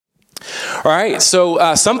All right,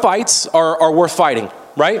 so some fights are worth fighting,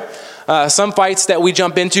 right? Some fights that we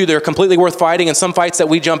jump into, they're completely worth fighting, and some fights that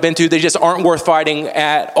we jump into, they just aren't worth fighting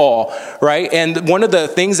at all, right? And one of the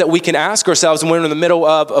things that we can ask ourselves when we're in the middle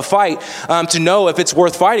of a fight to know if it's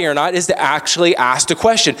worth fighting or not is to actually ask the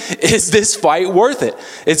question, is this fight worth it?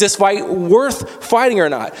 Is this fight worth fighting or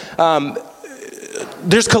not?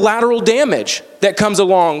 There's collateral damage that comes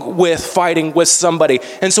along with fighting with somebody.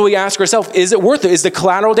 And so we ask ourselves, is it worth it? Is the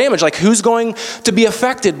collateral damage? Like, who's going to be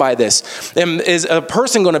affected by this? Is a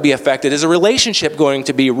person going to be affected? Is a relationship going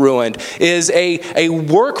to be ruined? Is a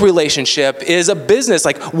work relationship? Is a business?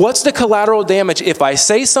 Like, what's the collateral damage if I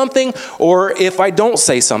say something or if I don't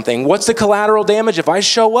say something? What's the collateral damage if I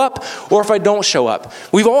show up or if I don't show up?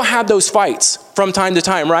 We've all had those fights from time to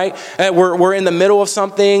time, right? We're in the middle of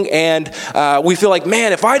something and we feel like,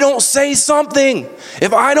 man, if I don't say something,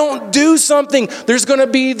 if I don't do something, there's going to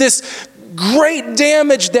be this great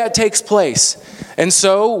damage that takes place. And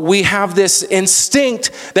so we have this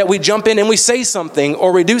instinct that we jump in and we say something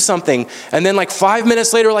or we do something. And then like 5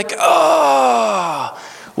 minutes later, like, oh,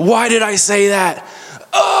 why did I say that?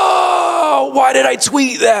 Oh, why did I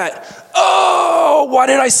tweet that? Oh, why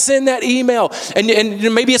did I send that email? And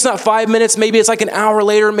maybe it's not 5 minutes, maybe it's like an hour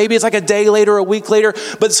later, maybe it's like a day later, a week later,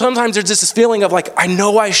 but sometimes there's just this feeling of like, I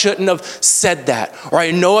know I shouldn't have said that, or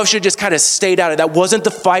I know I should just kind of stayed out of it. That wasn't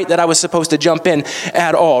the fight that I was supposed to jump in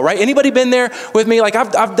at all, right? Anybody been there with me? Like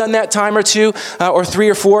I've done that time or two, or 3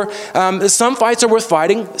 or 4. Some fights are worth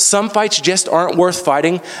fighting. Some fights just aren't worth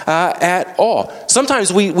fighting at all.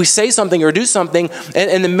 Sometimes we say something or do something,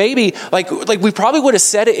 and then maybe like we probably would have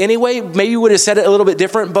said it anyway. Maybe we would have said it a little bit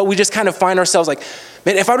different, but we just kind of find ourselves like,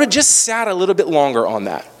 man, if I would have just sat a little bit longer on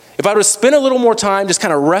that, if I would have spent a little more time just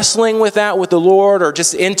kind of wrestling with that with the Lord or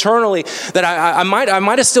just internally, that I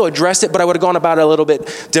might have still addressed it, but I would have gone about it a little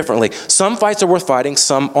bit differently. Some fights are worth fighting,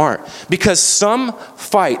 some aren't. Because some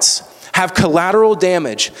fights have collateral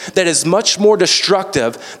damage that is much more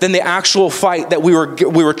destructive than the actual fight that we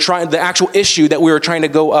were trying, the actual issue that we were trying to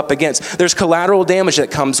go up against. There's collateral damage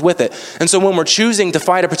that comes with it. And so when we're choosing to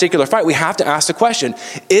fight a particular fight, we have to ask the question,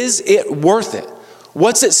 is it worth it?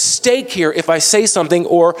 What's at stake here if I say something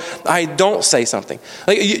or I don't say something?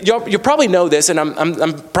 Like, you probably know this, and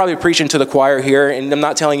I'm probably preaching to the choir here, and I'm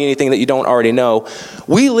not telling you anything that you don't already know.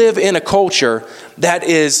 We live in a culture that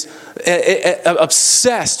is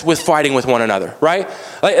obsessed with fighting with one another, right?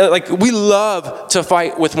 Like we love to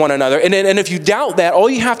fight with one another. And if you doubt that, all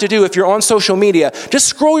you have to do if you're on social media, just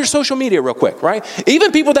scroll your social media real quick, right?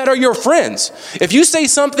 Even people that are your friends, if you say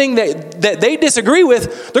something that they disagree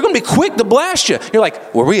with, they're going to be quick to blast you. You're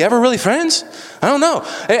like, were we ever really friends? I don't know.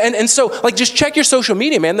 And so like just check your social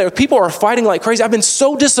media, man. People are fighting like crazy. I've been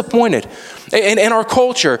so disappointed in our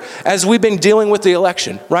culture as we've been dealing with the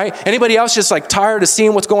election, right? Anybody else just like tired of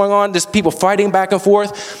seeing what's going on? Just people fighting back and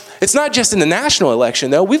forth. It's not just in the national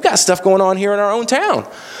election, though. We've got stuff going on here in our own town.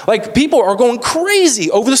 Like, people are going crazy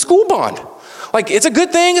over the school bond. Like, it's a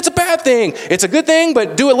good thing, it's a bad thing. It's a good thing,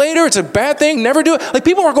 but do it later. It's a bad thing, never do it. Like,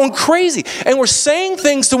 people are going crazy. And we're saying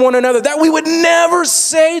things to one another that we would never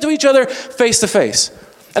say to each other face to face.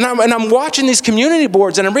 And I'm watching these community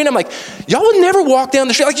boards, and I'm reading, I'm like, y'all would never walk down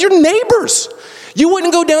the street. Like, you're neighbors. You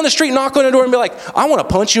wouldn't go down the street, knock on the door, and be like, I want to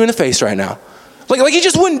punch you in the face right now. Like you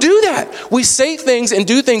just wouldn't do that. We say things and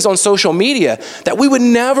do things on social media that we would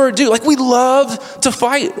never do. Like, we love to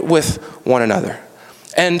fight with one another.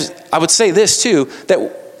 And I would say this too, that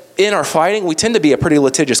in our fighting, we tend to be a pretty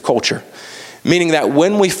litigious culture. Meaning that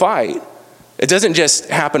when we fight, it doesn't just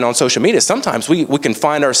happen on social media. Sometimes we can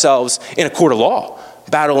find ourselves in a court of law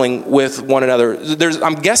battling with one another.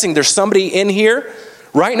 I'm guessing there's somebody in here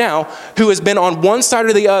right now who has been on one side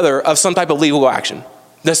or the other of some type of legal action.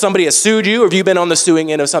 That somebody has sued you, or have you been on the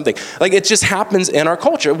suing end of something? Like, it just happens in our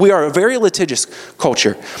culture. We are a very litigious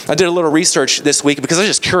culture. I did a little research this week because I was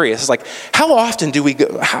just curious. It's like, how often do we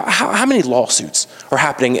go, how many lawsuits are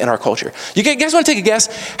happening in our culture? You guys want to take a guess?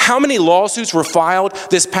 How many lawsuits were filed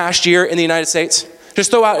this past year in the United States?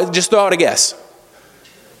 Just throw out a guess.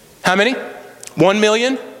 How many? 1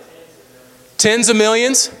 million? Tens of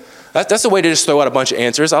millions? That's a way to just throw out a bunch of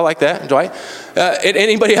answers. I like that, Dwight.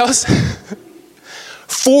 Anybody else?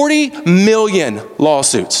 40 million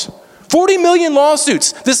lawsuits. 40 million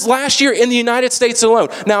lawsuits this last year in the United States alone.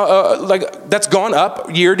 Now, that's gone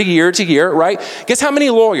up year to year to year, right? Guess how many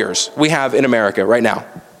lawyers we have in America right now?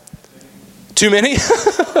 Too many?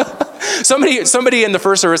 Somebody in the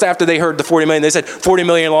first service, after they heard the 40 million, they said 40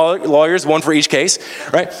 million lawyers, one for each case,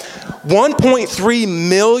 right? 1.3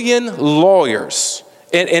 million lawyers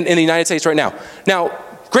in the United States right now. Now,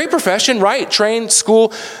 great profession, right? Trained,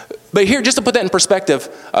 school. But here, just to put that in perspective,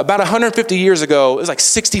 about 150 years ago, it was like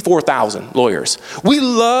 64,000 lawyers. We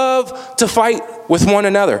love to fight with one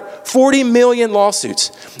another. 40 million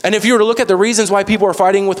lawsuits. And if you were to look at the reasons why people are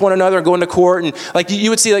fighting with one another and going to court, and like you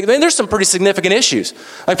would see, like, man, there's some pretty significant issues.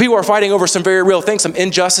 Like people are fighting over some very real things, some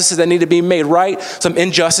injustices that need to be made right, some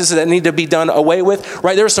injustices that need to be done away with,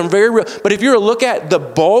 right? There are some very real, but if you were to look at the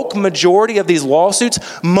bulk majority of these lawsuits,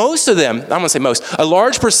 most of them, I'm going to say most, a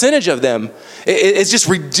large percentage of them, it's just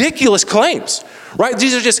ridiculous claims, right?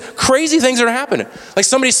 These are just crazy things that are happening. Like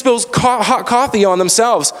somebody spills hot coffee on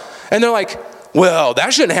themselves, and they're like, well,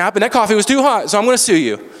 that shouldn't happen. That coffee was too hot, so I'm going to sue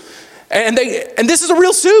you. And this is a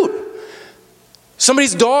real suit.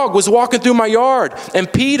 Somebody's dog was walking through my yard and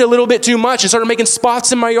peed a little bit too much and started making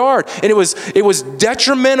spots in my yard. And it was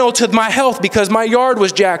detrimental to my health because my yard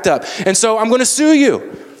was jacked up. And so I'm going to sue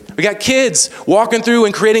you. We got kids walking through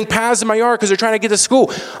and creating paths in my yard because they're trying to get to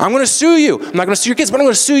school. I'm going to sue you. I'm not going to sue your kids, but I'm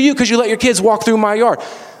going to sue you because you let your kids walk through my yard.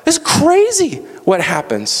 It's crazy what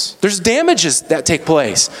happens. There's damages that take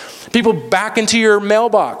place. People back into your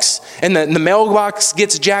mailbox, and the mailbox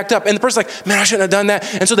gets jacked up, and the person's like, man, I shouldn't have done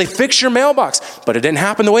that. And so they fix your mailbox, but it didn't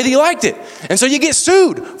happen the way that you liked it. And so you get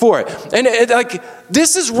sued for it. And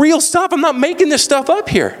this is real stuff. I'm not making this stuff up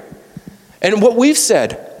here. And what we've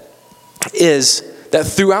said is that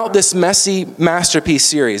throughout this messy masterpiece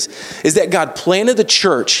series is that God planted the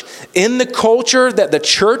church in the culture that the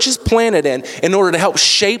church is planted in order to help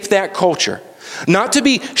shape that culture. Not to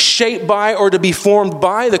be shaped by or to be formed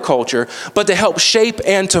by the culture, but to help shape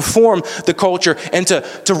and to form the culture and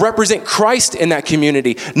to represent Christ in that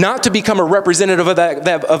community. Not to become a representative of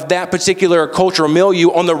that particular cultural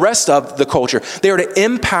milieu on the rest of the culture. They are to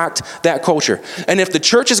impact that culture. And if the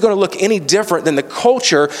church is going to look any different than the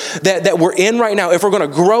culture that we're in right now, if we're going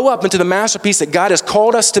to grow up into the masterpiece that God has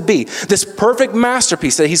called us to be, this perfect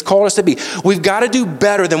masterpiece that He's called us to be, we've got to do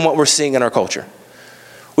better than what we're seeing in our culture.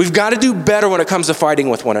 We've got to do better when it comes to fighting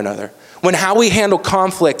with one another. When how we handle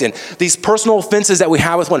conflict and these personal offenses that we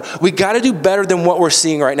have with one, we got to do better than what we're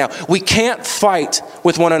seeing right now. We can't fight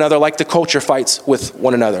with one another like the culture fights with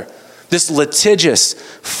one another. This litigious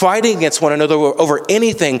fighting against one another over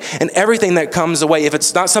anything and everything that comes away. If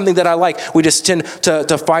it's not something that I like, we just tend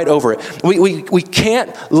to fight over it. We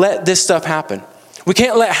can't let this stuff happen. We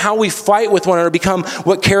can't let how we fight with one another become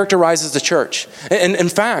what characterizes the church. And in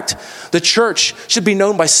fact, the church should be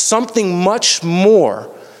known by something much more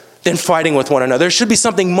than fighting with one another. There should be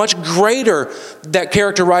something much greater that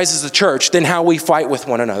characterizes the church than how we fight with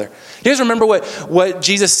one another. Do you guys remember what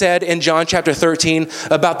Jesus said in John chapter 13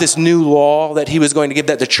 about this new law that He was going to give,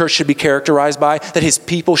 that the church should be characterized by, that His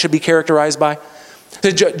people should be characterized by?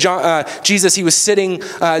 Jesus, He was sitting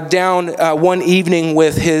down one evening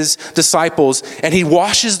with His disciples, and He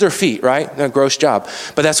washes their feet, right? A gross job.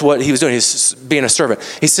 But that's what He was doing. He's being a servant.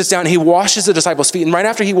 He sits down and He washes the disciples' feet. And right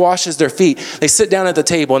after He washes their feet, they sit down at the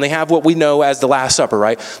table and they have what we know as the Last Supper,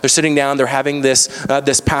 right? They're sitting down, they're having this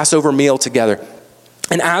Passover meal together.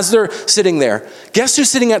 And as they're sitting there, guess who's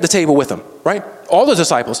sitting at the table with them, right? All the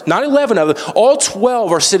disciples, not 11 of them, all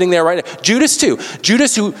 12 are sitting there right now. Judas too.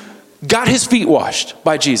 Judas, who got his feet washed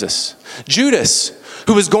by Jesus. Judas,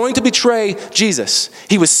 who was going to betray Jesus,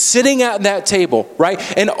 he was sitting at that table, right?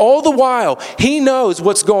 And all the while, he knows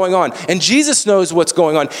what's going on. And Jesus knows what's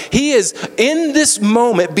going on. He is in this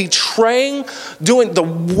moment betraying, doing the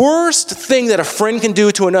worst thing that a friend can do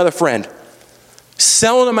to another friend.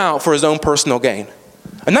 Selling them out for his own personal gain.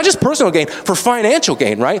 And not just personal gain, for financial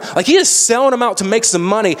gain, right? Like he is selling them out to make some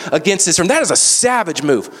money against his friend. That is a savage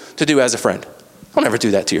move to do as a friend. Don't ever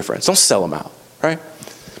do that to your friends. Don't sell them out, right?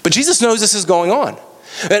 But Jesus knows this is going on.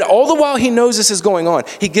 And all the while He knows this is going on,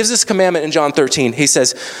 He gives this commandment in John 13. He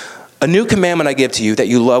says, a new commandment I give to you, that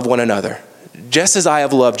you love one another. Just as I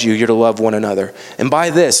have loved you, you're to love one another. And by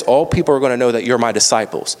this, all people are going to know that you're my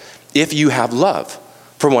disciples, if you have love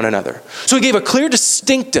for one another. So He gave a clear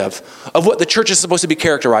distinctive of what the church is supposed to be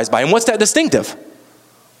characterized by. And what's that distinctive?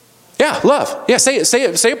 Yeah, love. Yeah, say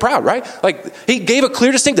it proud, right? Like He gave a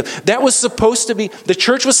clear distinctive. That was supposed to be, the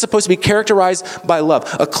church was supposed to be characterized by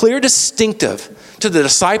love. A clear distinctive to the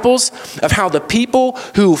disciples of how the people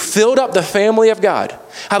who filled up the family of God,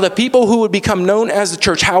 how the people who would become known as the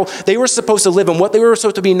church, how they were supposed to live and what they were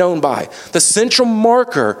supposed to be known by. The central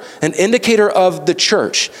marker and indicator of the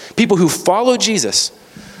church, people who follow Jesus,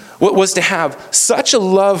 was to have such a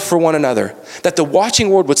love for one another that the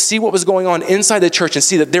watching world would see what was going on inside the church and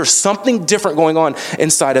see that there's something different going on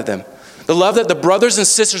inside of them. The love that the brothers and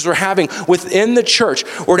sisters were having within the church,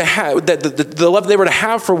 or to have the love they were to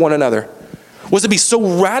have for one another, was to be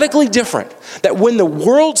so radically different that when the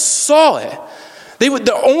world saw it,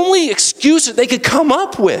 The only excuse that they could come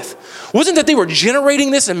up with wasn't that they were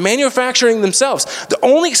generating this and manufacturing themselves. The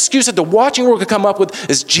only excuse that the watching world could come up with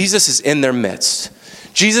is Jesus is in their midst.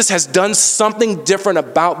 Jesus has done something different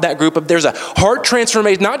about that group. There's a heart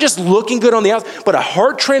transformation, not just looking good on the outside, but a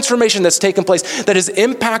heart transformation that's taken place that has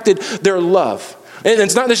impacted their love. And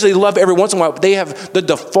it's not necessarily love every once in a while, but they have the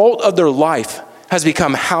default of their life has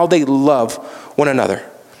become how they love one another.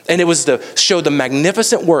 And it was to show the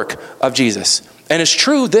magnificent work of Jesus. And it's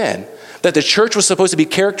true then that the church was supposed to be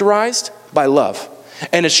characterized by love.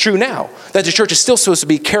 And it's true now that the church is still supposed to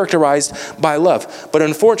be characterized by love. But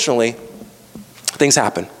unfortunately, things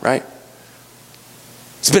happen, right?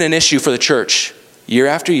 It's been an issue for the church year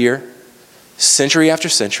after year, century after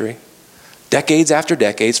century, decades after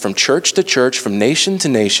decades, from church to church, from nation to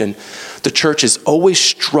nation. The church has always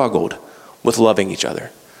struggled with loving each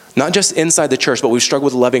other. Not just inside the church, but we've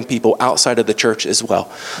struggled with loving people outside of the church as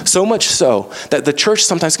well. So much so that the church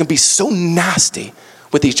sometimes can be so nasty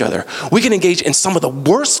with each other. We can engage in some of the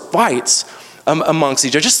worst fights amongst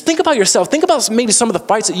each other. Just think about yourself. Think about maybe some of the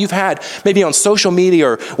fights that you've had maybe on social media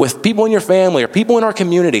or with people in your family or people in our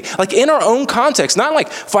community. Like in our own context, not like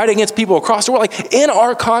fighting against people across the world, like in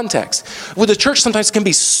our context. Where the church sometimes can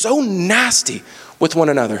be so nasty with one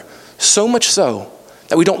another. So much so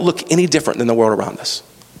that we don't look any different than the world around us.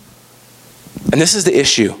 And this is the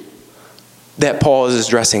issue that Paul is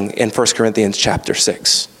addressing in 1 Corinthians chapter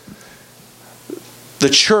 6. The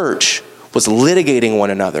church was litigating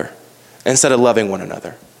one another instead of loving one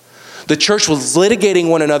another. The church was litigating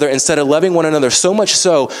one another instead of loving one another, so much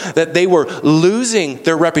so that they were losing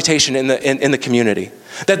their reputation in the community.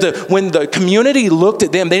 That when the community looked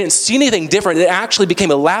at them, they didn't see anything different. It actually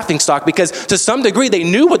became a laughingstock because to some degree they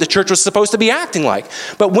knew what the church was supposed to be acting like.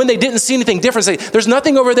 But when they didn't see anything different, say, there's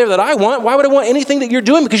nothing over there that I want. Why would I want anything that you're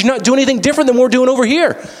doing? Because you're not doing anything different than we're doing over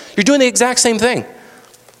here. You're doing the exact same thing.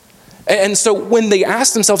 And so when they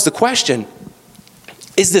ask themselves the question,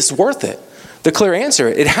 is this worth it? The clear answer,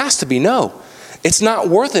 it has to be no. It's not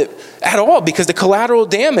worth it at all because the collateral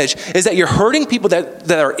damage is that you're hurting people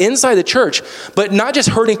that are inside the church, but not just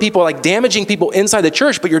hurting people, like damaging people inside the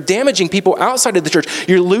church, but you're damaging people outside of the church.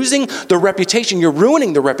 You're losing the reputation. You're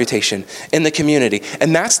ruining the reputation in the community.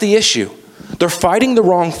 And that's the issue. They're fighting the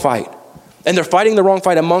wrong fight. And they're fighting the wrong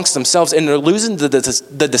fight amongst themselves, and they're losing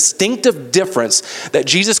the distinctive difference that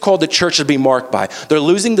Jesus called the church to be marked by. They're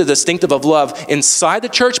losing the distinctive of love inside the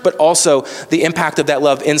church, but also the impact of that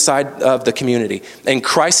love inside of the community. And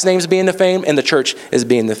Christ's name is being defamed, and the church is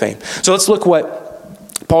being defamed. So let's look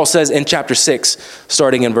what Paul says in chapter 6,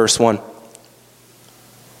 starting in verse 1.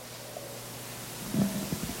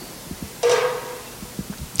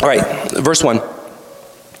 All right, verse 1.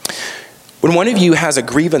 When one of you has a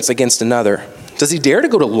grievance against another, does he dare to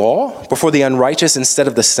go to law before the unrighteous instead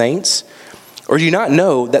of the saints? Or do you not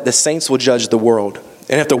know that the saints will judge the world?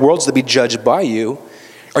 And if the world's to be judged by you,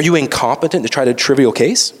 are you incompetent to try to trivial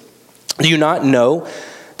case? Do you not know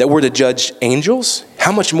that we're to judge angels?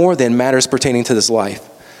 How much more then matters pertaining to this life?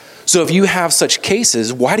 So if you have such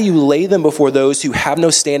cases, why do you lay them before those who have no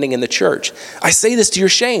standing in the church? I say this to your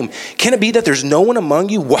shame. Can it be that there's no one among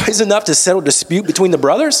you wise enough to settle dispute between the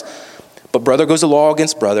brothers? But brother goes to law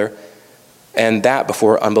against brother, and that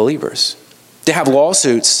before unbelievers. To have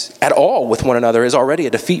lawsuits at all with one another is already a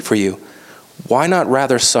defeat for you. Why not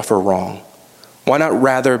rather suffer wrong? Why not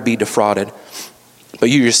rather be defrauded? But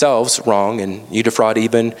you yourselves wrong, and you defraud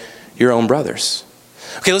even your own brothers.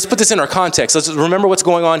 Okay, let's put this in our context. Let's remember what's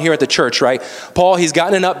going on here at the church, right? Paul, he's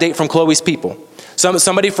gotten an update from Chloe's people.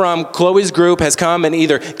 Somebody from Chloe's group has come and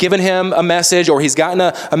either given him a message or he's gotten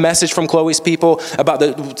a message from Chloe's people about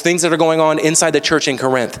the things that are going on inside the church in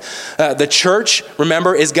Corinth. The church,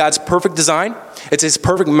 remember, is God's perfect design. It's his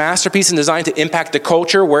perfect masterpiece and design to impact the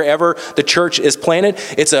culture wherever the church is planted.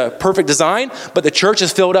 It's a perfect design, but the church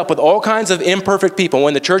is filled up with all kinds of imperfect people.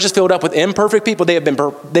 When the church is filled up with imperfect people, they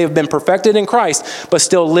have been perfected in Christ, but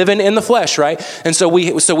still living in the flesh, right? And so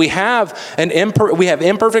we have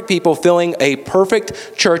imperfect people filling a perfect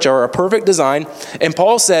church or a perfect design. And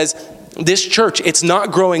Paul says this church, it's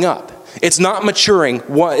not growing up. It's not maturing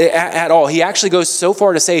at all. He actually goes so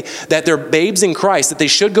far to say that they're babes in Christ, that they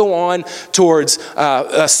should go on towards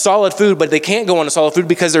solid food, but they can't go on to solid food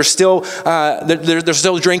because they're still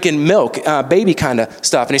drinking milk, baby kind of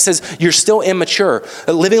stuff. And he says, you're still immature,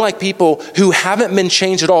 living like people who haven't been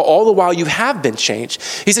changed at all the while you have been changed.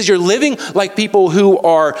 He says, you're living like people who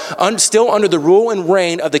are still under the rule and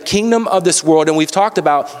reign of the kingdom of this world. And we've talked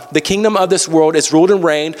about the kingdom of this world is ruled and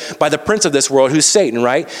reigned by the prince of this world, who's Satan,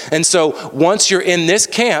 right? And so so once you're in this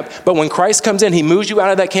camp, but when Christ comes in, he moves you out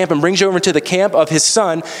of that camp and brings you over to the camp of his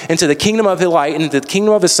son, into the kingdom of his light, into the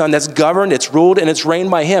kingdom of his son that's governed, it's ruled, and it's reigned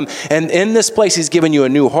by him. And in this place, he's given you a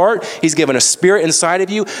new heart. He's given a spirit inside of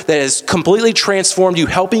you that has completely transformed you,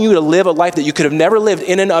 helping you to live a life that you could have never lived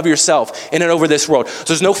in and of yourself, in and over this world. So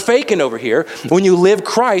there's no faking over here. When you live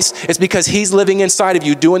Christ, it's because he's living inside of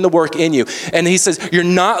you, doing the work in you. And he says, you're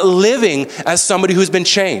not living as somebody who's been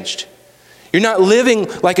changed. You're not living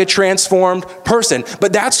like a transformed person,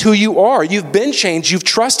 but that's who you are. You've been changed. You've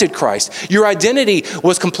trusted Christ. Your identity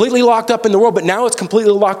was completely locked up in the world, but now it's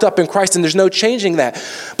completely locked up in Christ, and there's no changing that.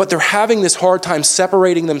 But they're having this hard time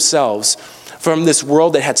separating themselves from this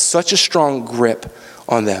world that had such a strong grip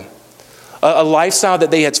on them. A lifestyle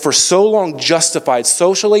that they had for so long justified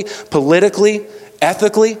socially, politically,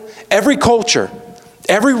 ethically. Every culture,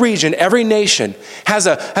 every region, every nation has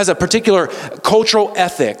a particular cultural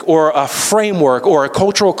ethic or a framework or a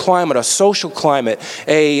cultural climate, a social climate,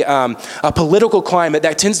 a political climate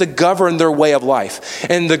that tends to govern their way of life.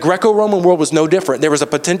 And the Greco-Roman world was no different. There was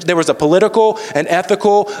a political, an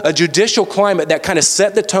ethical, a judicial climate that kind of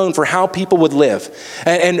set the tone for how people would live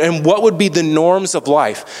and what would be the norms of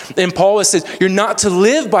life. And Paul says, you're not to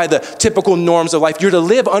live by the typical norms of life. You're to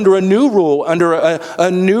live under a new rule, under a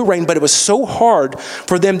new reign. But it was so hard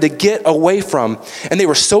for them to get away from. And they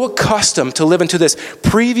were so accustomed to live into this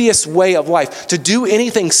previous way of life, to do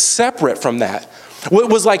anything separate from that. It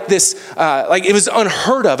was like this, it was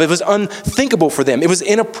unheard of. It was unthinkable for them. It was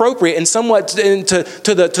inappropriate and somewhat to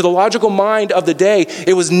the logical mind of the day.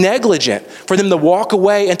 It was negligent for them to walk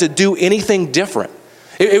away and to do anything different.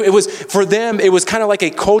 It was for them. It was kind of like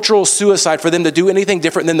a cultural suicide for them to do anything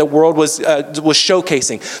different than the world was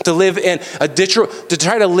showcasing. To live in to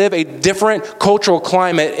try to live a different cultural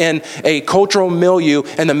climate in a cultural milieu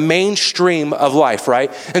and the mainstream of life,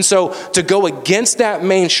 right? And so to go against that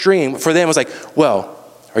mainstream for them was like, well,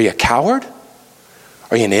 are you a coward?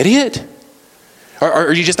 Are you an idiot?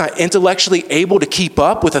 Are you just not intellectually able to keep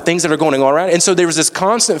up with the things that are going on around? And so there was this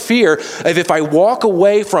constant fear of, if I walk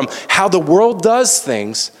away from how the world does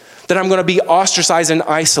things, that I'm going to be ostracized and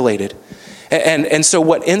isolated. And so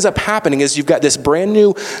what ends up happening is you've got this brand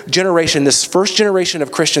new generation, this first generation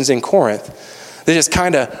of Christians in Corinth, that just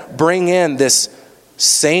kind of bring in this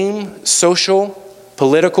same social,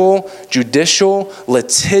 political, judicial,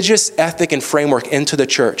 litigious ethic and framework into the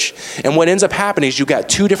church. And what ends up happening is you've got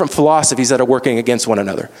two different philosophies that are working against one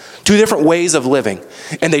another. Two different ways of living.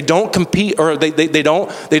 And they don't compete, or they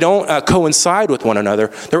don't coincide with one another.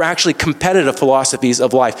 They're actually competitive philosophies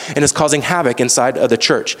of life, and it's causing havoc inside of the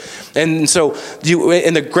church. And so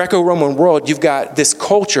in the Greco-Roman world, you've got this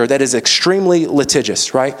culture that is extremely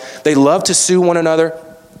litigious, right? They love to sue one another.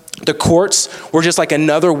 The courts were just like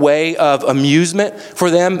another way of amusement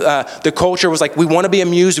for them. The culture was like, we want to be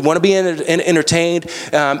amused, we want to be entertained.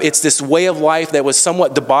 It's this way of life that was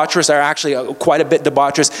somewhat debaucherous, or actually quite a bit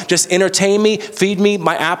debaucherous. Just entertain me, feed me,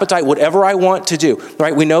 my appetite, whatever I want to do,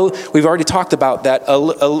 right? We know, we've already talked about that a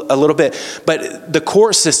little bit, but the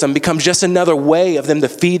court system becomes just another way of them to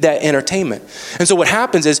feed that entertainment. And so what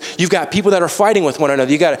happens is you've got people that are fighting with one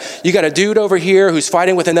another. You got a dude over here who's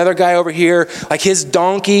fighting with another guy over here, like his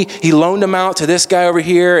donkey. He loaned him out to this guy over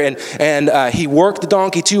here, and he worked the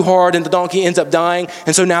donkey too hard, and the donkey ends up dying,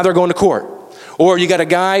 and so now they're going to court. Or you got a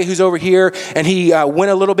guy who's over here, and he went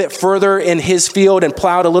a little bit further in his field and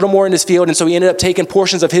plowed a little more in his field, and so he ended up taking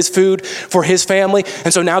portions of his food for his family,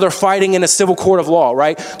 and so now they're fighting in a civil court of law,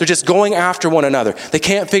 right? They're just going after one another. They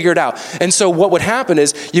can't figure it out. And so what would happen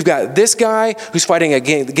is you've got this guy who's fighting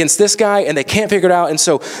against this guy, and they can't figure it out, and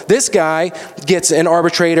so this guy gets an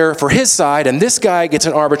arbitrator for his side, and this guy gets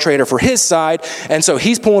an arbitrator for his side, and so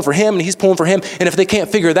he's pulling for him, and he's pulling for him, and if they can't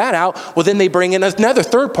figure that out, well, then they bring in another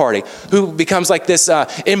third party who becomes like this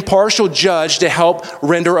impartial judge to help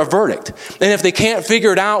render a verdict. And if they can't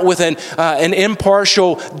figure it out with an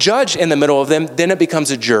impartial judge in the middle of them, then it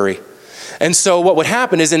becomes a jury. And so what would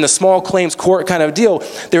happen is in the small claims court kind of deal,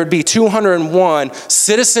 there would be 201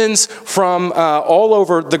 citizens from all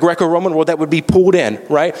over the Greco-Roman world that would be pulled in,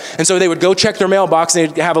 right? And so they would go check their mailbox, and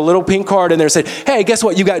they'd have a little pink card in there and say, hey, guess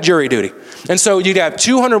what? You got jury duty. And so you'd have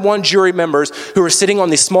 201 jury members who were sitting on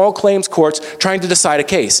these small claims courts trying to decide a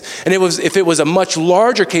case. And if it was a much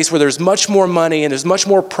larger case where there's much more money and there's much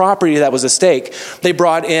more property that was at stake, they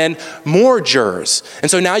brought in more jurors. And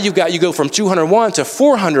so now you go from 201 to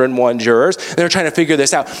 401 jurors. And they're trying to figure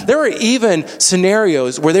this out. There are even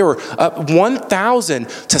scenarios where there were 1,000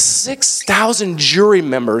 to 6,000 jury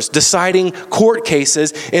members deciding court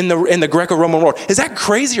cases in the Greco-Roman world. Is that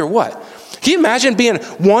crazy or what? Can you imagine being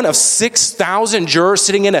one of 6,000 jurors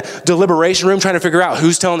sitting in a deliberation room trying to figure out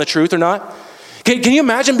who's telling the truth or not? Can you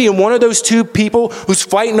imagine being one of those two people who's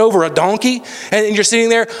fighting over a donkey, and you're sitting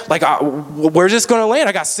there like, where's this going to land?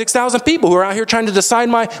 I got 6,000 people who are out here trying to decide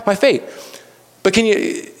my fate. But can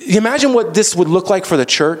you imagine what this would look like for the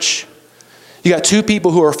church? You got two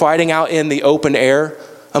people who are fighting out in the open air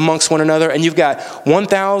amongst one another, and you've got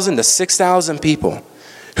 1,000 to 6,000 people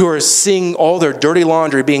who are seeing all their dirty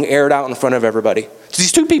laundry being aired out in front of everybody. It's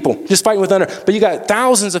these two people just fighting with another, but you got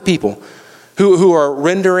thousands of people who are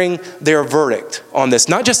rendering their verdict on this,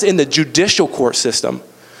 not just in the judicial court system,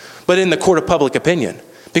 but in the court of public opinion,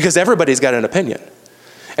 because everybody's got an opinion.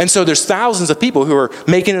 And so there's thousands of people who are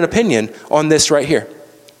making an opinion on this right here.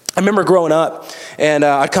 I remember growing up, and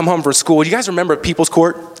I'd come home from school. Do you guys remember People's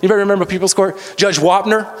Court? Anybody remember People's Court? Judge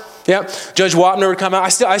Wapner? Yeah, Judge Wapner would come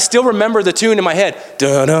out. I still remember the tune in my head.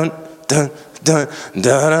 Dun, dun, dun, dun,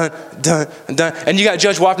 dun, dun, dun. And you got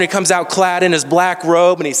Judge Wapner, he comes out clad in his black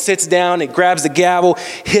robe, and he sits down, he grabs the gavel,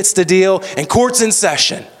 hits the deal, and court's in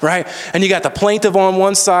session, right? And you got the plaintiff on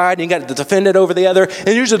one side, and you got the defendant over the other, and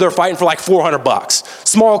usually they're fighting for like $400.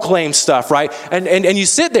 Small claim stuff, right? And you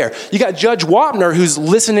sit there. You got Judge Wapner who's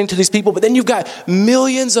listening to these people, but then you've got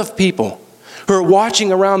millions of people who are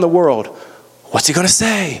watching around the world. What's he going to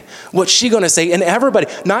say? What's she going to say? And everybody,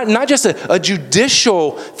 not just a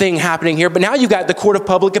judicial thing happening here, but now you've got the court of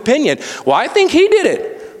public opinion. Well, I think he did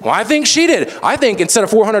it. Well, I think she did it. I think instead of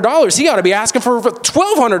 $400, he ought to be asking for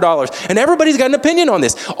 $1,200. And everybody's got an opinion on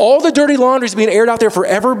this. All the dirty laundry is being aired out there for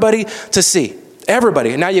everybody to see.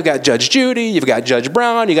 Everybody. And now you've got Judge Judy, you've got Judge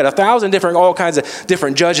Brown, you got 1,000 all kinds of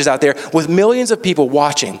different judges out there with millions of people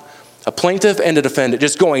watching. A plaintiff and a defendant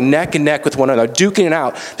just going neck and neck with one another, duking it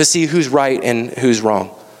out to see who's right and who's wrong.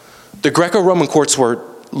 The Greco-Roman courts were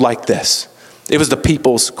like this. It was the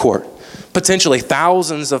people's court. Potentially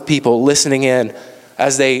thousands of people listening in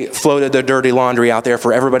as they floated their dirty laundry out there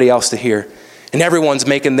for everybody else to hear. And everyone's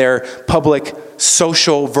making their public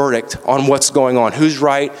social verdict on what's going on. Who's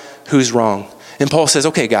right, who's wrong. And Paul says,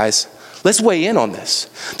 okay, guys, let's weigh in on this.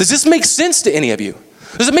 Does this make sense to any of you?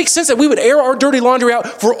 Does it make sense that we would air our dirty laundry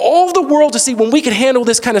out for all the world to see when we can handle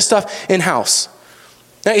this kind of stuff in-house?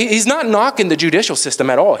 Now, he's not knocking the judicial system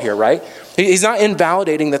at all here, right? He's not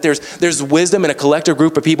invalidating that there's wisdom in a collective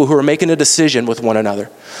group of people who are making a decision with one another.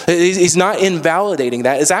 He's not invalidating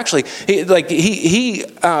that. It's actually, he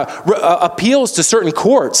appeals to certain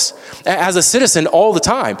courts as a citizen all the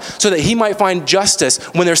time so that he might find justice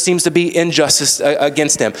when there seems to be injustice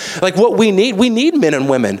against him. Like what we need men and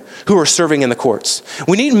women who are serving in the courts.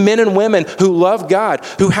 We need men and women who love God,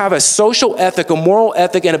 who have a social ethic, a moral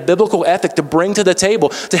ethic, and a biblical ethic to bring to the table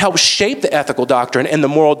to help shape the ethical doctrine and the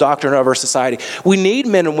moral doctrine of our society. We need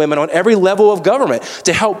men and women on every level of government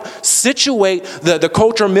to help situate the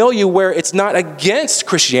culture milieu where it's not against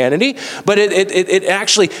Christianity, but it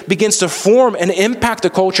actually begins to form and impact the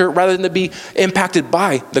culture rather than to be impacted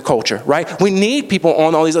by the culture, right? We need people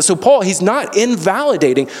on all these. So Paul, he's not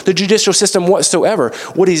invalidating the judicial system whatsoever.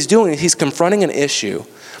 What he's doing is he's confronting an issue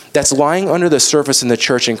that's lying under the surface in the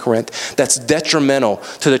church in Corinth that's detrimental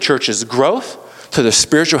to the church's growth, to the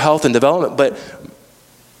spiritual health and development, but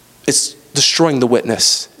it's destroying the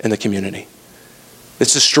witness in the community.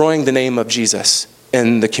 It's destroying the name of Jesus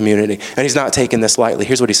in the community. And he's not taking this lightly.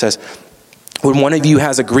 Here's what he says. When one of you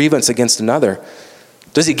has a grievance against another,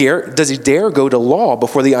 does he dare go to law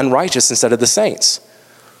before the unrighteous instead of the saints?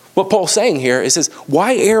 What Paul's saying here is,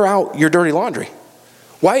 why air out your dirty laundry?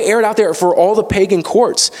 Why air it out there for all the pagan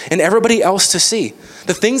courts and everybody else to see?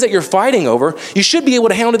 The things that you're fighting over, you should be able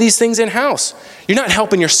to handle these things in-house. You're not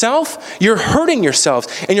helping yourself, you're hurting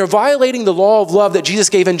yourself, and you're violating the law of love that Jesus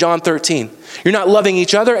gave in John 13. You're not loving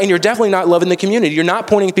each other, and you're definitely not loving the community. You're not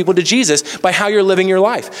pointing people to Jesus by how you're living your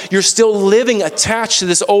life. You're still living attached to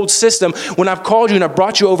this old system when I've called you and I've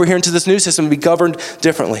brought you over here into this new system to be governed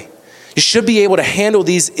differently. You should be able to handle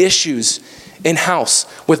these issues in-house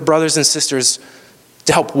with brothers and sisters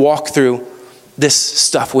to help walk through this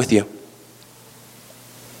stuff with you.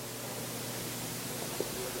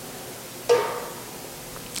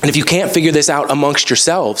 And if you can't figure this out amongst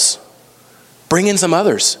yourselves, bring in some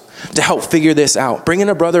others to help figure this out. Bring in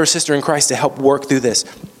a brother or sister in Christ to help work through this.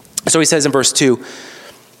 So he says in verse 2,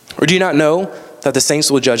 or do you not know that the saints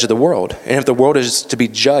will judge the world? And if the world is to be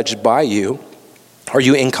judged by you, are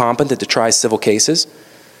you incompetent to try civil cases?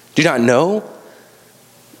 Do you not know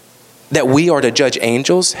that we are to judge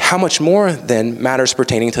angels? How much more then matters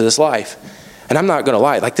pertaining to this life? And I'm not going to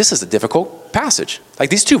lie, this is a difficult passage. Like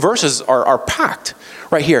these two verses are packed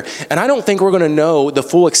right here. And I don't think we're going to know the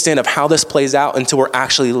full extent of how this plays out until we're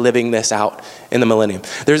actually living this out in the millennium.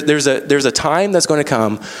 There's a time that's going to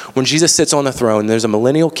come when Jesus sits on the throne. There's a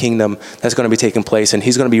millennial kingdom that's going to be taking place, and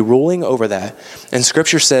he's going to be ruling over that. And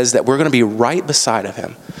scripture says that we're going to be right beside of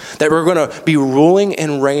him, that we're going to be ruling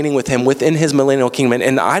and reigning with him within his millennial kingdom.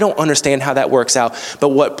 And I don't understand how that works out. But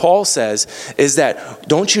what Paul says is that,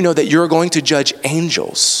 don't you know that you're going to judge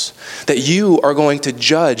angels? That you are going to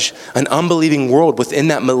judge an unbelieving world within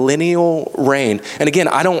that millennial reign. And again,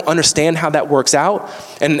 I don't understand how that works out.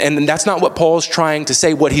 And that's not what Paul's trying to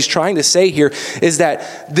say. What he's trying to say here is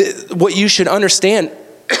that what you should understand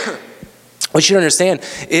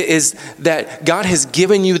is that God has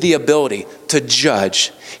given you the ability to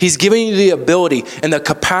judge. He's given you the ability and the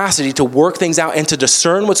capacity to work things out and to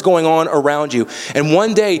discern what's going on around you. And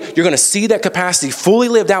one day you're going to see that capacity fully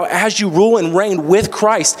lived out as you rule and reign with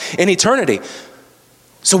Christ in eternity.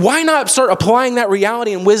 So why not start applying that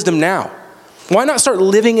reality and wisdom now? Why not start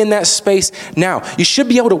living in that space now? You should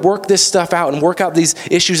be able to work this stuff out and work out these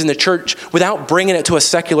issues in the church without bringing it to a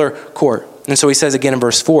secular court. And so he says again in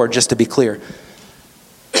verse 4, just to be clear.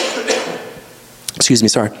 Excuse me,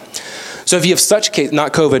 sorry. So if you have such case,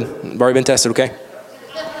 not COVID, I've already been tested, okay?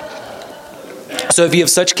 So if you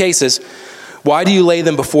have such cases, why do you lay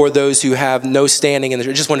them before those who have no standing in the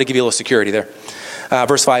church? I just wanted to give you a little security there.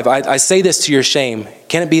 Verse 5, I say this to your shame.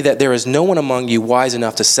 Can it be that there is no one among you wise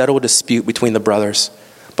enough to settle a dispute between the brothers?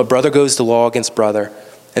 But brother goes to law against brother,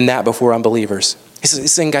 and that before unbelievers.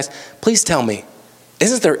 He's saying, guys, please tell me,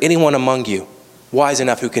 isn't there anyone among you wise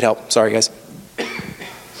enough who could help? Sorry, guys.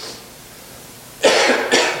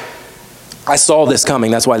 I saw this coming.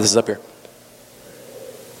 That's why this is up here.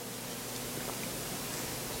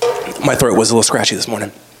 My throat was a little scratchy this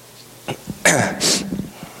morning.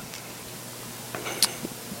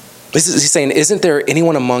 He's saying, isn't there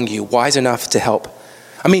anyone among you wise enough to help?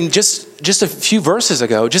 I mean, just a few verses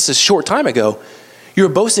ago, just a short time ago, you were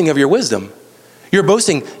boasting of your wisdom. You're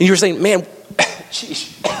boasting, and you were saying, man,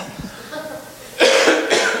 sheesh.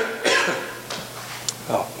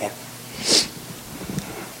 Oh, man.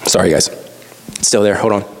 Sorry, guys. It's still there.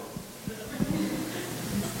 Hold on.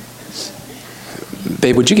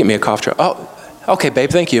 Babe, would you get me a cough drop? Oh, okay, babe.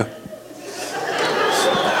 Thank you.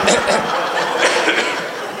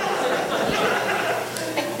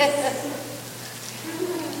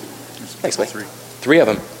 Thanks, babe. Three of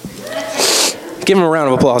them. Give them a round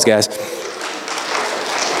of applause, guys.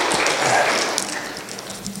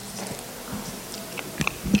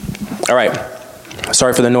 All right.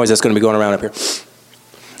 Sorry for the noise that's going to be going around up here.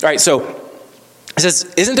 All right, so it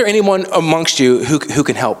says, isn't there anyone amongst you who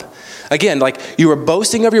can help? Again, like you were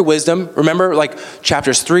boasting of your wisdom. Remember like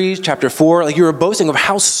chapters 3, chapter 4, like you were boasting of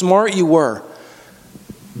how smart you were.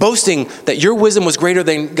 Boasting that your wisdom was greater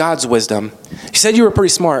than God's wisdom. You said you were pretty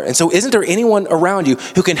smart. And so isn't there anyone around you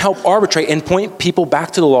who can help arbitrate and point people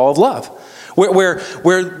back to the law of love? Where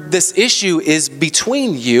this issue is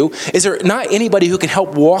between you, is there not anybody who can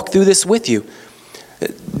help walk through this with you?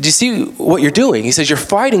 Do you see what you're doing? He says you're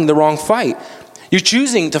fighting the wrong fight. You're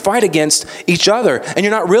choosing to fight against each other, and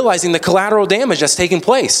you're not realizing the collateral damage that's taking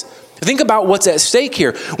place. Think about what's at stake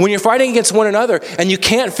here. When you're fighting against one another and you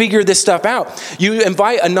can't figure this stuff out, you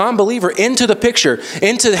invite a non-believer into the picture,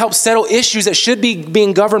 into to help settle issues that should be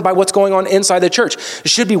being governed by what's going on inside the church. You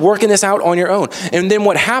should be working this out on your own. And then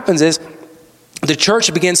what happens is the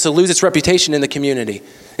church begins to lose its reputation in the community.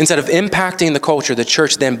 Instead of impacting the culture, the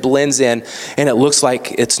church then blends in, and it looks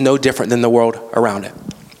like it's no different than the world around it.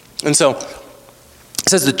 And so it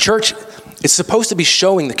says the church is supposed to be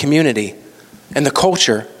showing the community and the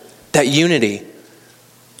culture that unity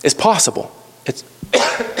is possible. It's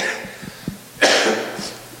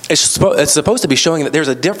supposed to be showing that there's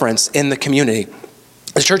a difference in the community.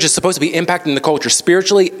 The church is supposed to be impacting the culture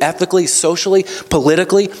spiritually, ethically, socially,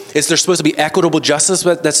 politically. There's supposed to be equitable justice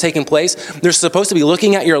that's taking place. They're supposed to be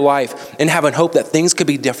looking at your life and having hope that things could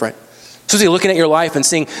be different. Supposed to be looking at your life and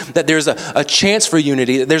seeing that there's a chance for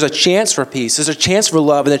unity, that there's a chance for peace, there's a chance for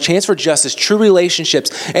love, and a chance for justice, true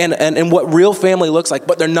relationships, and what real family looks like.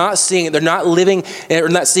 But they're not seeing it. They're not living, or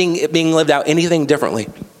not seeing it being lived out anything differently.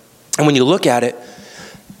 And when you look at it,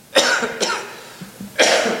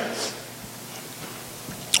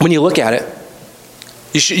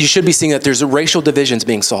 you should be seeing that there's racial divisions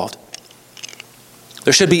being solved.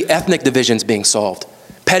 There should be ethnic divisions being solved.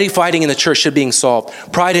 Petty fighting in the church should be being solved.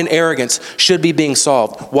 Pride and arrogance should be being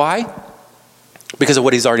solved. Why? Because of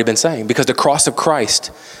what he's already been saying. Because the cross of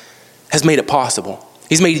Christ has made it possible.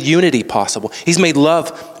 He's made unity possible. He's made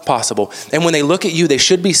love possible. And when they look at you, they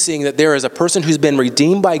should be seeing that there is a person who's been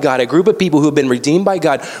redeemed by God, a group of people who have been redeemed by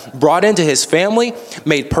God, brought into his family,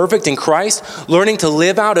 made perfect in Christ, learning to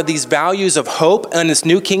live out of these values of hope in this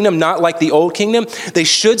new kingdom, not like the old kingdom. They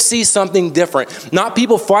should see something different. Not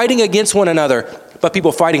people fighting against one another, but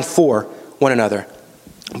people fighting for one another.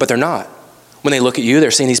 But they're not. When they look at you,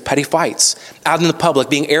 they're seeing these petty fights out in the public,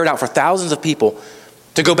 being aired out for thousands of people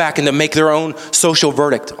to go back and to make their own social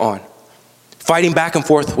verdict on. Fighting back and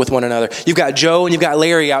forth with one another. You've got Joe and you've got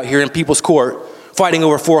Larry out here in people's court fighting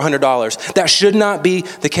over $400. That should not be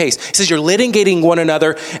the case. He says you're litigating one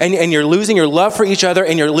another and you're losing your love for each other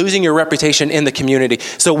and you're losing your reputation in the community.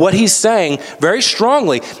 So what he's saying very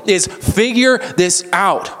strongly is figure this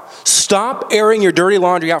out. Stop airing your dirty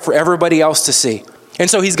laundry out for everybody else to see. And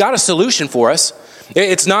so he's got a solution for us.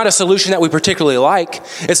 It's not a solution that we particularly like.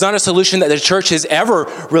 It's not a solution that the church has ever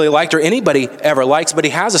really liked or anybody ever likes, but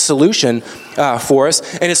he has a solution for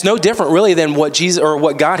us. And it's no different really than what Jesus or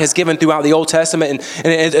what God has given throughout the Old Testament. And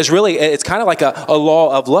it's kind of like a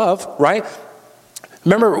law of love, right?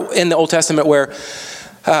 Remember in the Old Testament where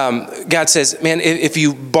God says, man, if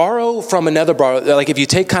you borrow from another brother, like if you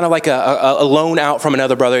take kind of like a loan out from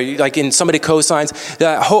another brother, like in somebody cosigns,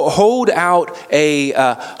 hold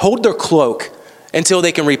their cloak until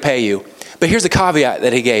they can repay you. But here's the caveat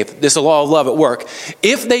that he gave. This is a law of love at work.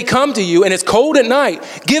 If they come to you and it's cold at night,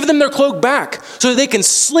 give them their cloak back so that they can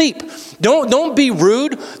sleep. Don't be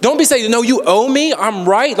rude. Don't be saying, no, you owe me. I'm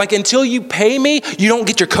right. Like until you pay me, you don't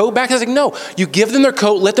get your coat back. It's like, no, you give them their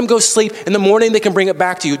coat, let them go sleep. In the morning, they can bring it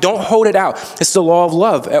back to you. Don't hold it out. It's the law of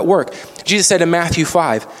love at work. Jesus said in Matthew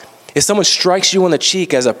 5, if someone strikes you on the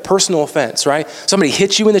cheek as a personal offense, right? Somebody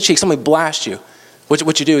hits you in the cheek, somebody blasts you.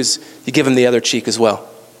 What you do is you give them the other cheek as well.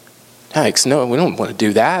 Yikes, no, we don't want to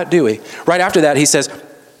do that, do we? Right after that, he says,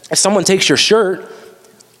 if someone takes your shirt,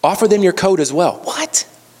 offer them your coat as well. What?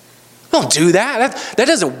 Don't do that. That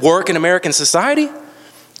doesn't work in American society.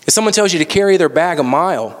 If someone tells you to carry their bag a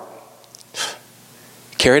mile,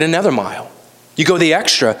 carry it another mile. You go the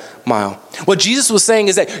extra mile. What Jesus was saying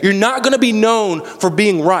is that you're not going to be known for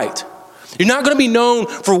being right. You're not going to be known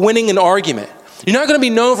for winning an argument. You're not going to be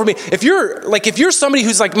known for me. If you're somebody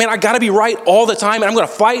who's like, man, I got to be right all the time and I'm going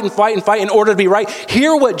to fight and fight and fight in order to be right.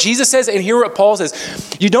 Hear what Jesus says and hear what Paul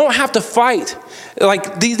says. You don't have to fight.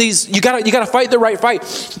 Like these you got to fight the right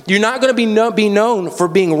fight. You're not going to be known for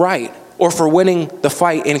being right or for winning the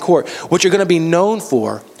fight in court. What you're going to be known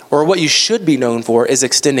for, or what you should be known for, is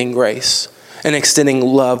extending grace and extending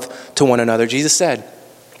love to one another. Jesus said,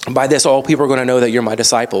 by this all people are going to know that you're my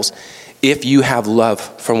disciples if you have love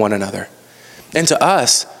for one another. And to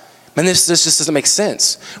us, man, this just doesn't make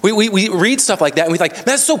sense. We read stuff like that and we're like,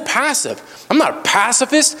 that's so passive. I'm not a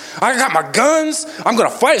pacifist. I got my guns. I'm going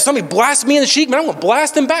to fight. If somebody blasts me in the cheek, man, I'm going to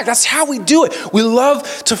blast them back. That's how we do it. We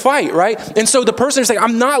love to fight, right? And so the person is saying,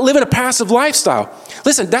 I'm not living a passive lifestyle.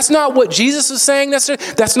 Listen, that's not what Jesus is saying.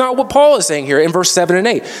 That's not what Paul is saying here in verse 7 and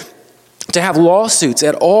 8. To have lawsuits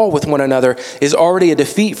at all with one another is already a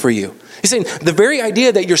defeat for you. He's saying the very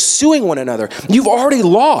idea that you're suing one another, you've already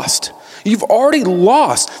lost. You've already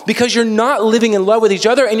lost because you're not living in love with each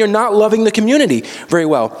other and you're not loving the community very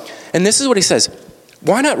well. And this is what he says.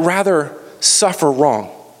 Why not rather suffer wrong?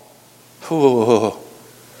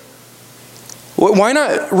 Why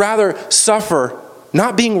not rather suffer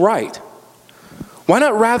not being right? Why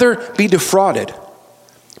not rather be defrauded?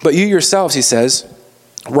 But you yourselves, he says,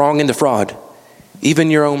 wrong and defraud,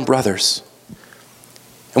 even your own brothers.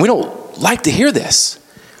 And we don't like to hear this.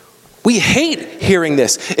 We hate hearing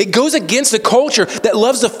this. It goes against the culture that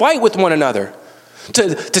loves to fight with one another.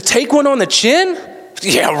 To take one on the chin?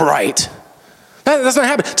 Yeah, right. That's not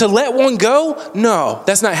happening. To let one go? No,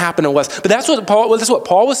 that's not happening to us. But that's what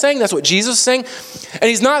Paul was saying. That's what Jesus was saying. And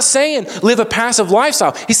he's not saying live a passive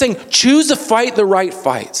lifestyle. He's saying choose to fight the right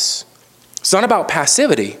fights. It's not about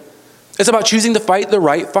passivity. It's about choosing to fight the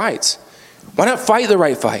right fights. Why not fight the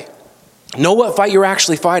right fight? Know what fight you're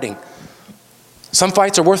actually fighting. Some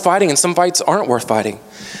fights are worth fighting and some fights aren't worth fighting.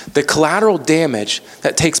 The collateral damage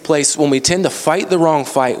that takes place when we tend to fight the wrong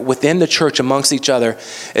fight within the church amongst each other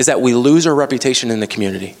is that we lose our reputation in the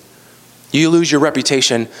community. You lose your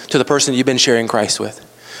reputation to the person you've been sharing Christ with.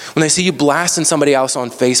 When they see you blasting somebody else on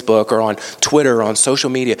Facebook or on Twitter or on social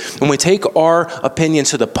media, when we take our opinion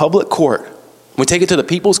to the public court, when we take it to the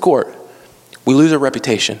people's court, we lose our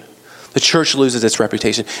reputation. The church loses its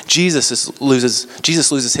reputation. Jesus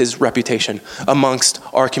loses his reputation amongst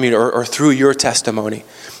our community or through your testimony.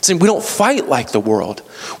 See, we don't fight like the world.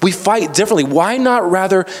 We fight differently. Why not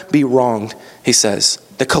rather be wronged, he says.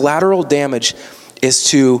 The collateral damage is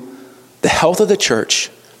to the health of the church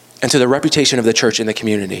and to the reputation of the church in the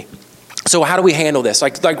community. So how do we handle this?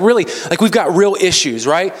 Like really, like we've got real issues,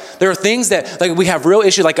 right? There are things that like we have real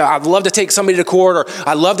issues. Like I'd love to take somebody to court, or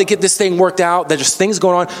I'd love to get this thing worked out. There's just things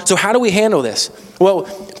going on. So how do we handle this? Well,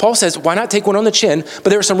 Paul says, why not take one on the chin? But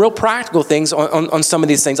there are some real practical things on some of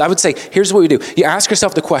these things. I would say, here's what we do. You ask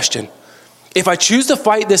yourself the question, if I choose to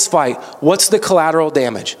fight this fight, what's the collateral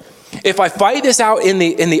damage? If I fight this out in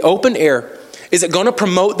the open air, is it going to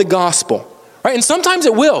promote the gospel? Right? And sometimes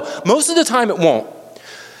it will. Most of the time it won't.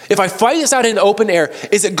 If I fight this out in the open air,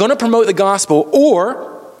 is it going to promote the gospel,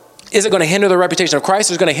 or is it going to hinder the reputation of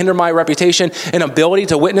Christ? Is it going to hinder my reputation and ability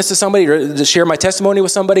to witness to somebody or to share my testimony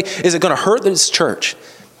with somebody? Is it going to hurt this church?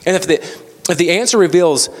 And if the answer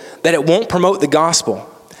reveals that it won't promote the gospel,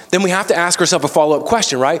 then we have to ask ourselves a follow-up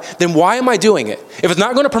question, right? Then why am I doing it? If it's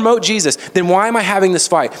not going to promote Jesus, then why am I having this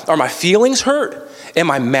fight? Are my feelings hurt?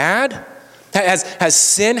 Am I mad? Has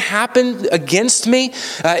sin happened against me?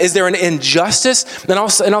 Is there an injustice? And I'll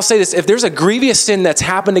say this, if there's a grievous sin that's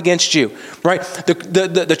happened against you, right?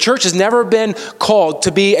 The church has never been called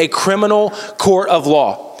to be a criminal court of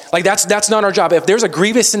law. Like that's not our job. If there's a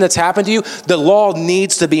grievous sin that's happened to you, the law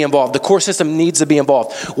needs to be involved. The court system needs to be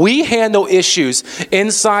involved. We handle issues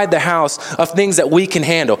inside the house of things that we can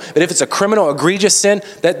handle. But if it's a criminal, egregious sin,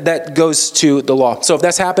 that goes to the law. So if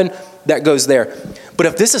that's happened, that goes there. But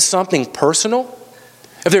if this is something personal,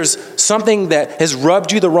 if there's something that has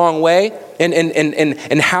rubbed you the wrong way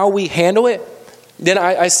and how we handle it, then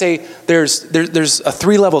I say there's a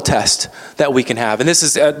 3-level test that we can have. And this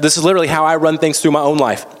is literally how I run things through my own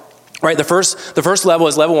life. Right? The first level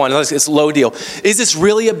is level 1. It's low deal. Is this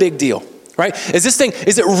really a big deal? Right? Is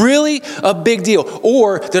it really a big deal?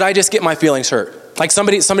 Or did I just get my feelings hurt? Like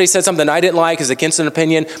somebody said something I didn't like, is against an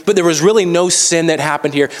opinion, but there was really no sin that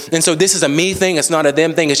happened here. And so this is a me thing, it's not a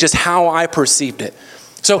them thing, it's just how I perceived it.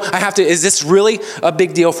 So I have to, is this really a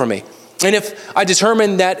big deal for me? And if I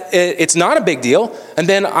determine that it's not a big deal, and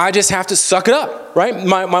then I just have to suck it up, right?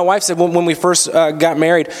 My wife said when we first got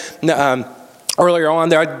married, earlier on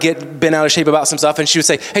there, I'd get bent out of shape about some stuff, and she would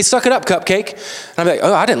say, hey, suck it up, Cupcake. And I'd be like,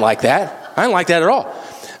 oh, I didn't like that. I didn't like that at all.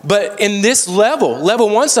 But in this level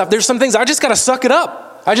 1 stuff, there's some things I just got to suck it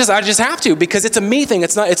up. I just have to, because it's a me thing.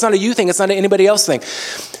 It's not a you thing. It's not an anybody else thing.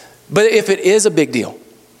 But if it is a big deal,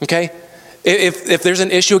 okay? If there's an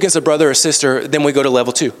issue against a brother or sister, then we go to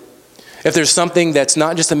level 2. If there's something that's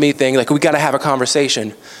not just a me thing, like we got to have a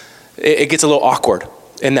conversation, it gets a little awkward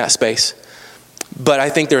in that space. But I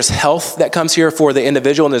think there's health that comes here for the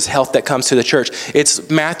individual, and there's health that comes to the church. It's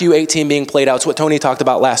Matthew 18 being played out. It's what Tony talked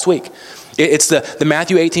about last week. It's the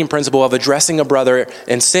Matthew 18 principle of addressing a brother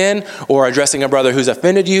in sin or addressing a brother who's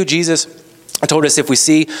offended you. Jesus told us if we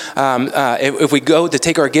see, if we go to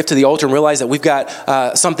take our gift to the altar and realize that we've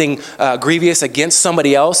got something grievous against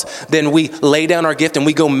somebody else, then we lay down our gift and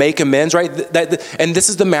we go make amends, right? And this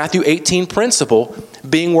is the Matthew 18 principle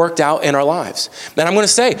being worked out in our lives. And I'm going to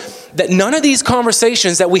say that none of these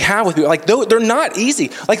conversations that we have with people, like they're not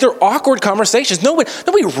easy. Like they're awkward conversations.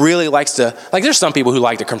 Nobody really likes to, like there's some people who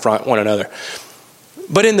like to confront one another.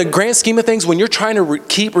 But in the grand scheme of things, when you're trying to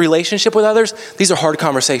keep relationship with others, these are hard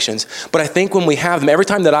conversations. But I think when we have them, every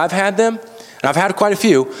time that I've had them, and I've had quite a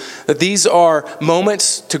few, that these are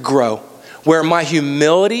moments to grow, where my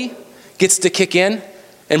humility gets to kick in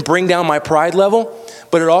and bring down my pride level,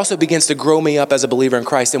 but it also begins to grow me up as a believer in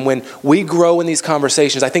Christ. And when we grow in these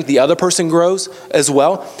conversations, I think the other person grows as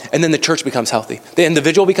well, and then the church becomes healthy. The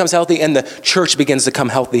individual becomes healthy, and the church begins to come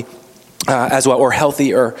healthy. As well, or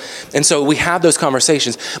healthier. And so we have those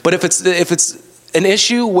conversations. But if it's an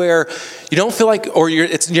issue where you don't feel like, or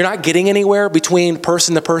you're not getting anywhere between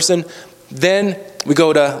person to person, then we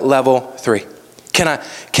go to level 3.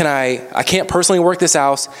 I can't personally work this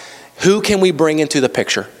out. Who can we bring into the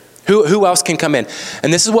picture? Who else can come in?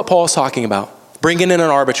 And this is what Paul's talking about. Bringing in an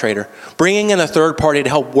arbitrator, bringing in a third party to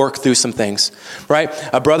help work through some things, right?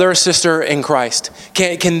 A brother or sister in Christ.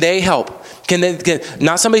 Can they help?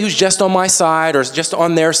 Not somebody who's just on my side or just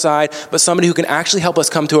on their side, but somebody who can actually help us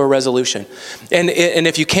come to a resolution. And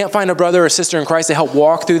if you can't find a brother or sister in Christ to help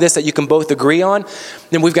walk through this that you can both agree on,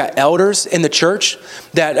 then we've got elders in the church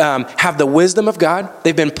that have the wisdom of God.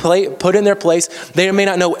 They've been put in their place. They may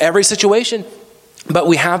not know every situation, but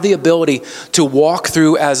we have the ability to walk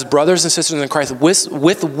through as brothers and sisters in Christ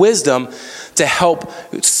with wisdom to help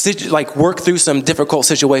work through some difficult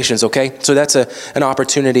situations, okay? So that's an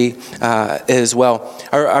opportunity as well.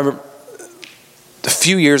 A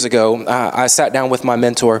few years ago, I sat down with my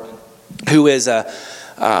mentor, who is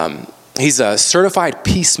he's a certified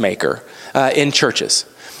peacemaker in churches.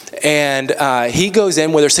 And he goes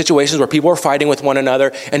in where there's situations where people are fighting with one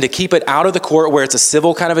another, and to keep it out of the court where it's a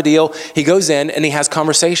civil kind of a deal, he goes in and he has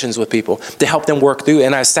conversations with people to help them work through.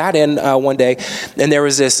 And I sat in one day, and there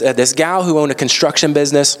was this gal who owned a construction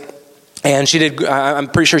business. And I'm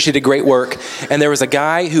pretty sure she did great work. And there was a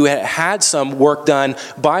guy who had some work done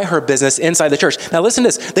by her business inside the church. Now listen to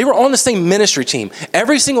this. They were on the same ministry team.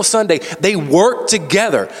 Every single Sunday, they worked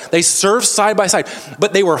together. They served side by side.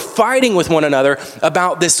 But they were fighting with one another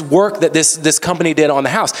about this work that this company did on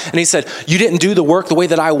the house. And he said, you didn't do the work the way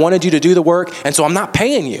that I wanted you to do the work, and so I'm not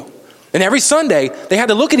paying you. And every Sunday, they had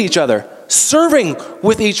to look at each other, serving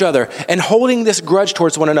with each other and holding this grudge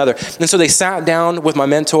towards one another. And so they sat down with my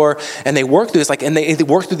mentor and they worked through this, and they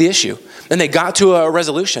worked through the issue. And they got to a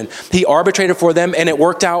resolution. He arbitrated for them and it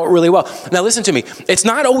worked out really well. Now listen to me. It's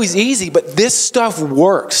not always easy, but this stuff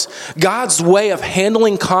works. God's way of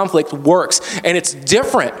handling conflict works, and it's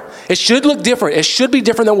different. It should look different. It should be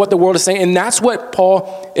different than what the world is saying. And that's what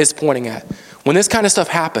Paul is pointing at. When this kind of stuff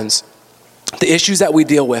happens, the issues that we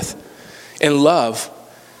deal with in love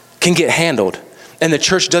can get handled, and the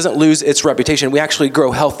church doesn't lose its reputation. We actually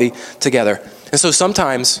grow healthy together. And so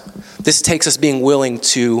sometimes this takes us being willing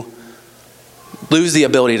to lose the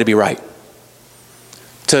ability to be right,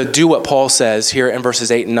 to do what Paul says here in verses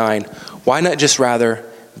 8 and 9. Why not just rather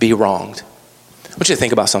be wronged? I want you to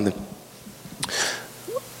think about something.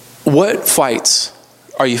 What fights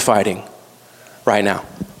are you fighting right now?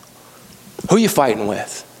 Who are you fighting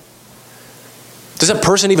with? Does that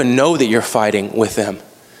person even know that you're fighting with them?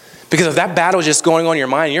 Because if that battle is just going on in your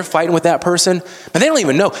mind and you're fighting with that person, and they don't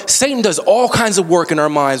even know. Satan does all kinds of work in our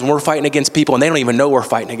minds when we're fighting against people, and they don't even know we're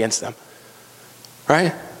fighting against them.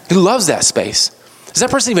 Right? He loves that space. Does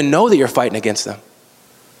that person even know that you're fighting against them?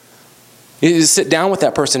 You just sit down with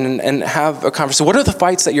that person and have a conversation. What are the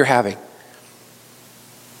fights that you're having?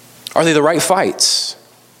 Are they the right fights?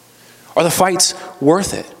 Are the fights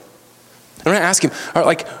worth it? I'm going to ask him,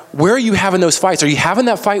 where are you having those fights? Are you having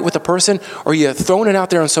that fight with a person, or are you throwing it out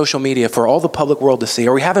there on social media for all the public world to see?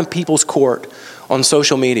 Are we having people's court on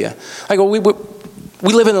social media? We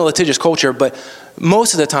live in a litigious culture, but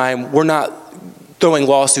most of the time we're not throwing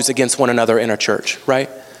lawsuits against one another in our church, right?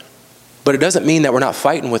 But it doesn't mean that we're not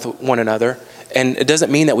fighting with one another, and it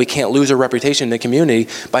doesn't mean that we can't lose our reputation in the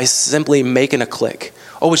community by simply making a click.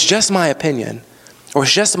 Oh, it's just my opinion. Or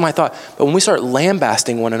it's just my thought. But when we start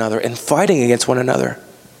lambasting one another and fighting against one another,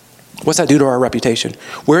 what's that do to our reputation?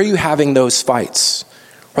 Where are you having those fights?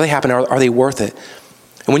 Are they happening? Are they worth it?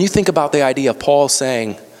 And when you think about the idea of Paul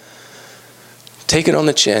saying, take it on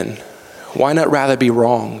the chin, why not rather be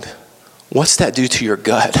wronged? What's that do to your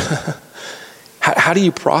gut? How do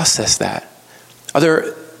you process that? Are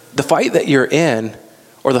there the fight that you're in,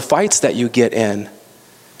 or the fights that you get in?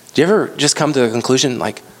 Do you ever just come to the conclusion,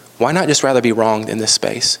 why not just rather be wronged in this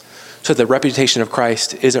space so that the reputation of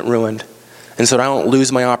Christ isn't ruined, and so that I don't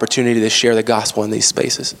lose my opportunity to share the gospel in these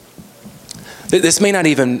spaces? This may not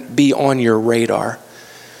even be on your radar.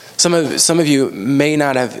 Some of you may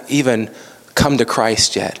not have even come to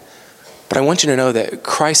Christ yet, but I want you to know that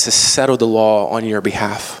Christ has settled the law on your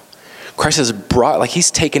behalf. Christ has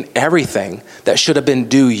he's taken everything that should have been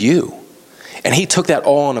due you, and he took that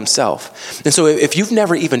all on himself. And so if you've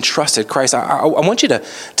never even trusted Christ, I want you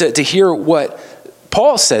to hear what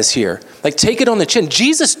Paul says here. Take it on the chin.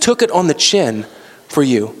 Jesus took it on the chin for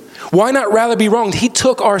you. Why not rather be wronged? He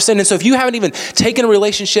took our sin. And so if you haven't even taken a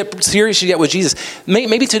relationship seriously yet with Jesus,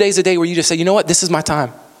 maybe today's the day where you just say, you know what, this is my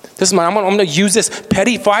time. I'm going to use this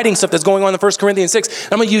petty fighting stuff that's going on in 1 Corinthians 6.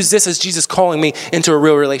 And I'm going to use this as Jesus calling me into a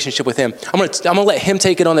real relationship with him. I'm going to let him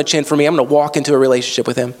take it on the chin for me. I'm going to walk into a relationship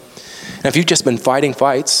with him. And if you've just been fighting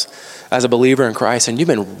fights as a believer in Christ and you've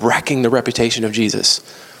been wrecking the reputation of Jesus,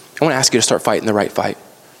 I want to ask you to start fighting the right fight.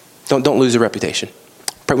 Don't lose your reputation.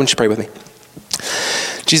 Why don't you pray with me?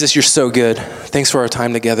 Jesus, you're so good. Thanks for our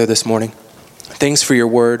time together this morning. Thanks for your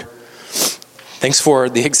word. Thanks for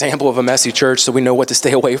the example of a messy church so we know what to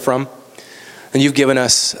stay away from. And you've given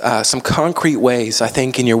us some concrete ways, I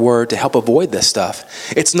think, in your word to help avoid this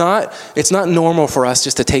stuff. It's not normal for us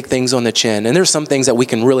just to take things on the chin. And there's some things that we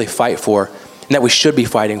can really fight for and that we should be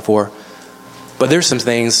fighting for. But there's some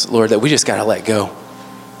things, Lord, that we just got to let go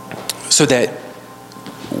so that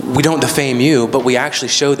we don't defame you, but we actually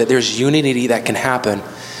show that there's unity that can happen.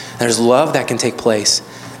 There's love that can take place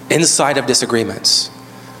inside of disagreements.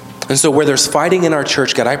 And so where there's fighting in our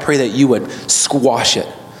church, God, I pray that you would squash it.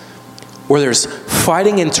 Where there's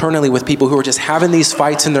fighting internally with people who are just having these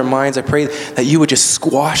fights in their minds, I pray that you would just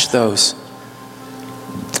squash those.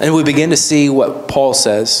 And we begin to see what Paul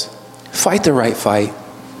says. Fight the right fight.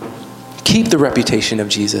 Keep the reputation of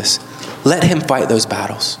Jesus. Let him fight those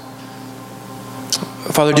battles.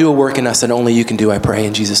 Father, do a work in us that only you can do, I pray,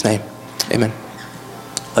 in Jesus' name. Amen.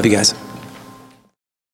 Love you guys.